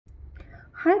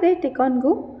Hi there, Tech on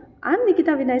Go. I'm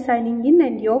Nikita Vinay signing in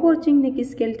and you're watching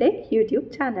NikhiSkillTech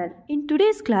YouTube channel. In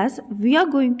today's class, we are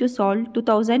going to solve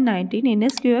 2019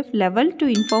 NSQF Level 2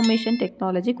 Information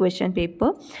Technology question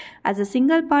paper as a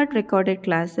single part recorded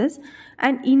classes,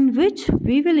 and in which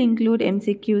we will include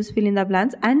MCQs, fill in the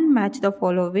blanks and match the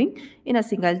following in a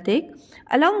single take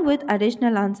along with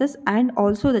additional answers and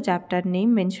also the chapter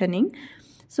name mentioning.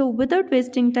 So without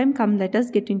wasting time, come let us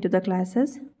get into the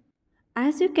classes.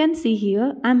 As you can see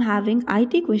here, I am having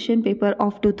IT question paper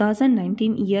of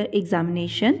 2019 year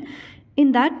examination.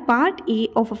 In that, part A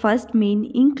of first main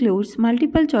includes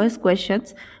multiple choice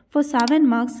questions for 7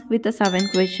 marks with the 7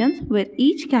 questions where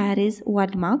each carries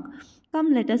 1 mark.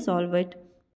 Come let us solve it.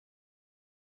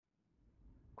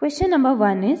 Question number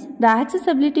 1 is, the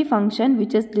accessibility function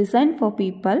which is designed for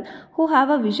people who have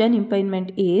a vision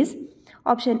impairment is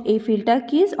option A, filter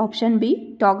keys, option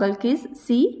B, toggle keys,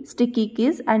 C, sticky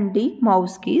keys and D,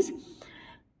 mouse keys.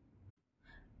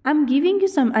 I am giving you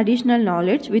some additional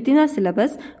knowledge within a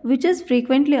syllabus which is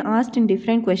frequently asked in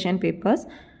different question papers.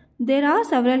 There are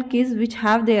several keys which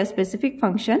have their specific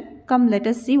function. Come let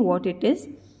us see what it is.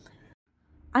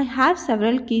 I have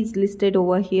several keys listed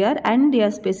over here and their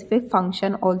specific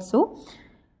function also.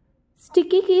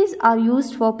 Sticky keys are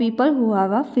used for people who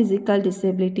have a physical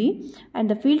disability,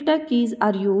 and the filter keys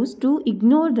are used to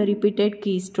ignore the repeated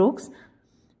keystrokes.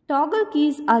 Toggle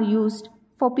keys are used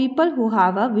for people who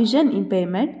have a vision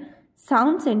impairment.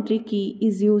 Sound sentry key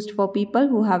is used for people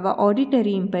who have a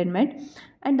auditory impairment,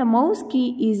 and the mouse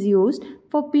key is used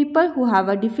for people who have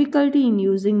a difficulty in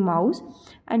using mouse,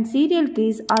 and serial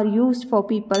keys are used for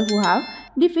people who have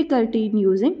difficulty in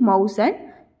using mouse and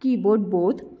keyboard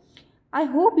both. I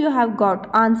hope you have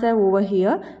got answer over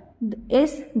here.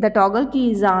 Yes, the toggle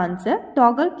key is the answer.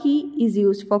 Toggle key is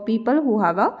used for people who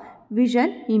have a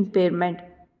vision impairment.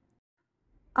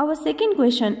 Our second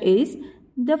question is,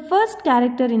 the first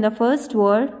character in the first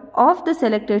word of the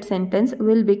selected sentence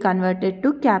will be converted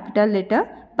to capital letter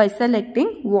by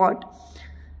selecting what?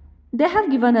 They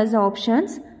have given us the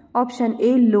options. Option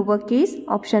A, lowercase.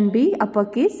 Option B,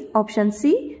 uppercase. Option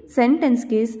C, sentence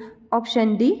case.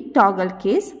 Option D, toggle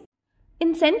case.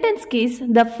 In sentence case,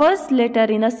 the first letter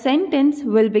in a sentence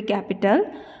will be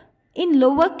capital. In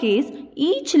lowercase,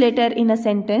 each letter in a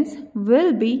sentence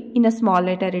will be in a small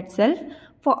letter itself.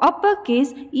 For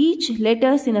uppercase, each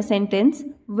letters in a sentence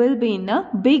will be in a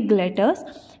big letters.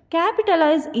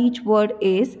 Capitalize each word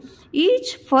is,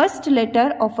 each first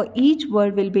letter of each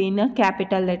word will be in a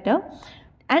capital letter.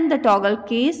 And the toggle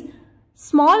case,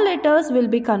 small letters will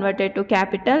be converted to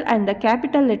capital and the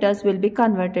capital letters will be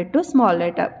converted to small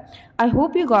letter. I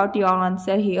hope you got your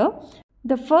answer here.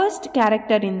 The first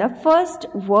character in the first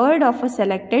word of a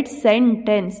selected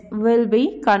sentence will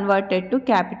be converted to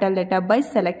capital letter by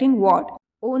selecting what?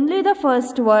 Only the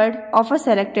first word of a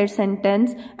selected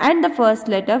sentence and the first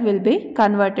letter will be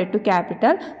converted to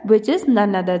capital, which is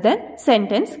none other than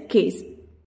sentence case.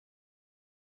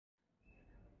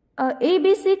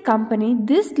 ABC company,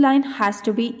 this line has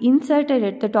to be inserted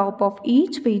at the top of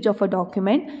each page of a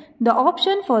document. The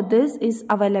option for this is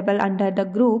available under the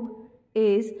group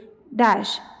is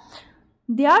dash.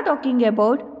 They are talking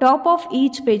about top of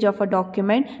each page of a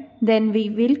document. Then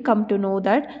we will come to know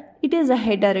that it is a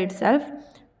header itself.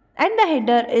 And the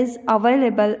header is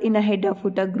available in a header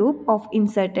footer group of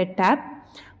inserted tab.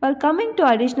 While coming to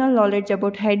additional knowledge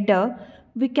about header,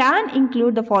 we can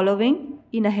include the following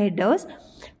in a headers,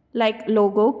 like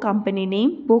logo, company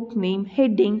name, book name,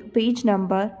 heading, page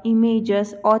number,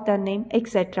 images, author name,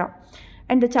 etc.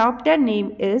 And the chapter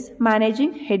name is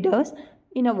Managing Headers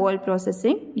in a Word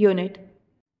Processing Unit.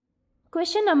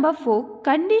 Question number 4.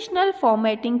 Conditional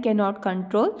formatting cannot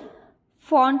control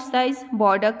font size,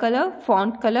 border color,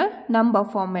 font color, number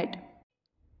format.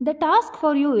 The task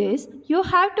for you is, you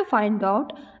have to find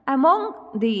out among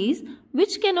these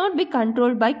which cannot be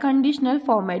controlled by conditional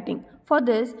formatting. For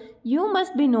this, you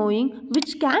must be knowing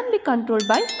which can be controlled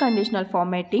by conditional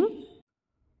formatting.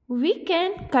 We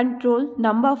can control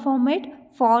number format,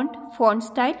 font, font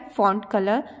style, font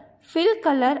color, fill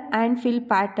color and fill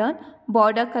pattern,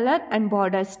 border color and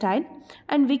border style.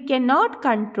 And we cannot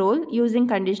control using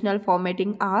conditional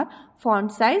formatting are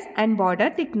font size and border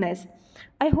thickness.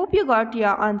 I hope you got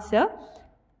your answer.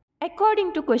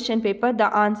 According to question paper,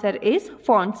 the answer is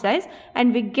font size,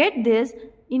 and we get this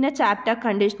in a chapter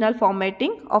conditional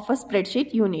formatting of a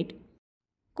spreadsheet unit.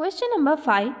 Question number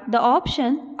 5. The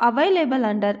options available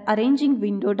under arranging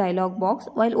window dialog box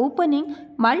while opening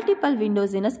multiple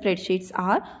windows in a spreadsheets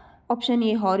are option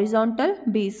A, horizontal,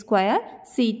 B, square,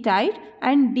 C, tiled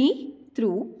and D,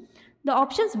 through. The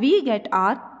options we get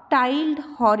are tiled,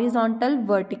 horizontal,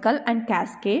 vertical and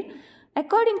cascade.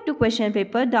 According to question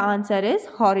paper, the answer is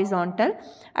horizontal,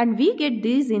 and we get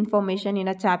this information in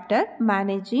a chapter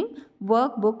Managing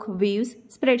Workbook Views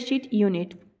Spreadsheet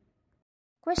Unit.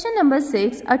 Question number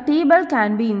 6. A table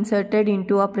can be inserted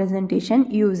into a presentation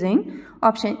using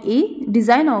option A,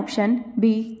 design option,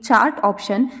 B, chart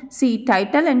option, C,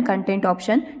 title and content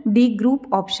option, D, group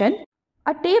option.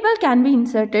 A table can be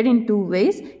inserted in two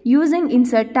ways, using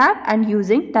insert tab and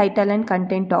using title and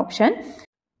content option.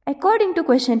 According to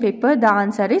question paper, the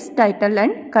answer is title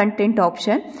and content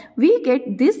option. We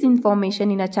get this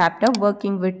information in a chapter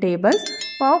Working with Tables,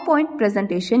 PowerPoint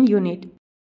Presentation Unit.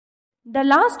 The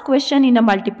last question in a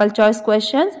multiple choice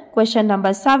question, question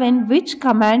number 7, which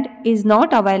command is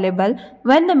not available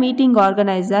when the meeting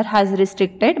organizer has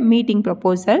restricted meeting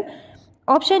proposal?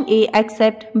 Option A,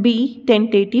 accept, B,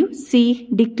 tentative, C,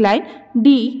 decline,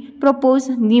 D, propose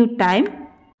new time.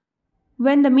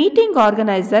 When the meeting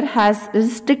organizer has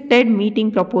restricted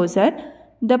meeting proposal,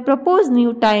 the propose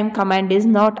new time command is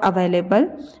not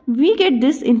available. We get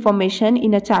this information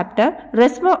in a chapter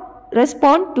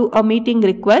Respond to a meeting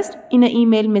request in an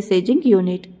email messaging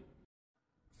unit.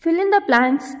 Fill in the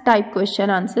blanks, type question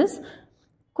answers.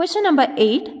 Question number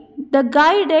 8. The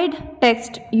guided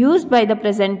text used by the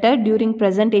presenter during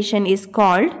presentation is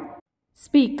called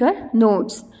speaker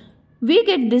notes. We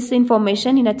get this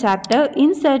information in a chapter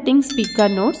Inserting Speaker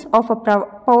Notes of a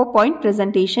PowerPoint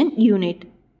Presentation Unit.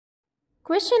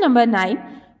 Question number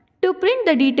 9. To print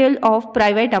the detail of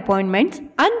private appointments,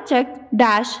 uncheck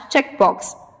dash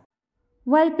checkbox.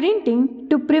 While printing,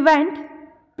 to prevent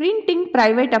printing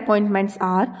private appointments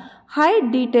are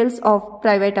hide details of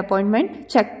private appointment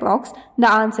checkbox. The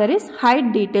answer is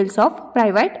hide details of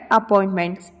private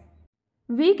appointments.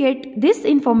 We get this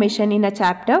information in a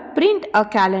chapter Print a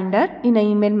Calendar in an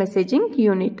email messaging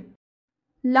unit.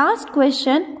 Last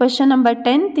question, question number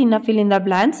 10 in a fill in the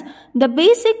blanks. The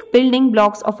basic building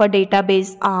blocks of a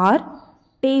database are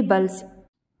tables.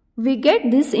 We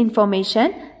get this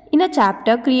information in a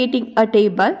chapter Creating a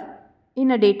Table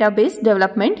in a Database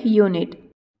Development Unit.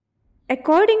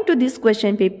 According to this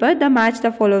question paper, the match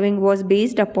the following was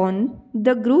based upon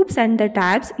the groups and the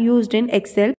tabs used in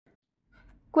Excel.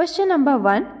 Question number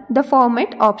 1. The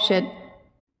format option.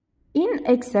 In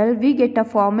Excel, we get a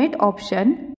format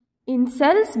option in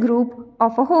cells group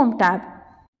of a home tab.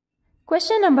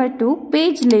 Question number 2.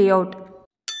 Page layout.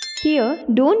 Here,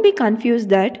 don't be confused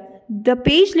that the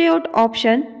page layout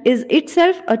option is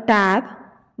itself a tab.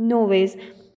 No ways.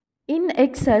 In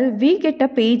Excel, we get a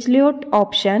page layout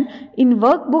option in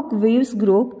Workbook Views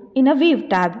group in a View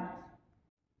tab.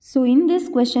 So in this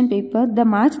question paper, the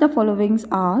match the followings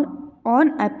are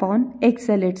on upon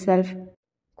Excel itself.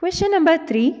 Question number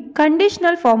 3.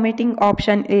 Conditional formatting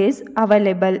option is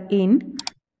available in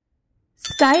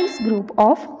Styles group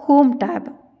of Home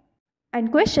tab.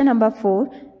 And question number 4.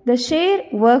 The Share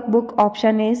Workbook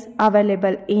option is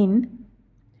available in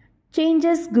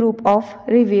Changes group of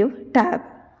Review tab.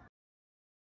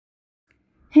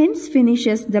 Hence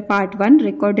finishes the part 1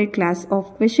 recorded class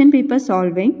of question paper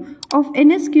solving of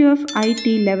NSQF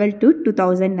IT Level 2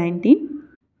 2019.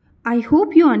 I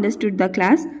hope you understood the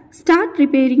class. Start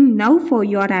preparing now for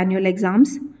your annual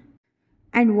exams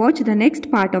and watch the next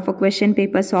part of a question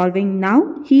paper solving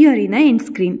now here in the end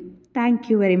screen. Thank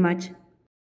you very much.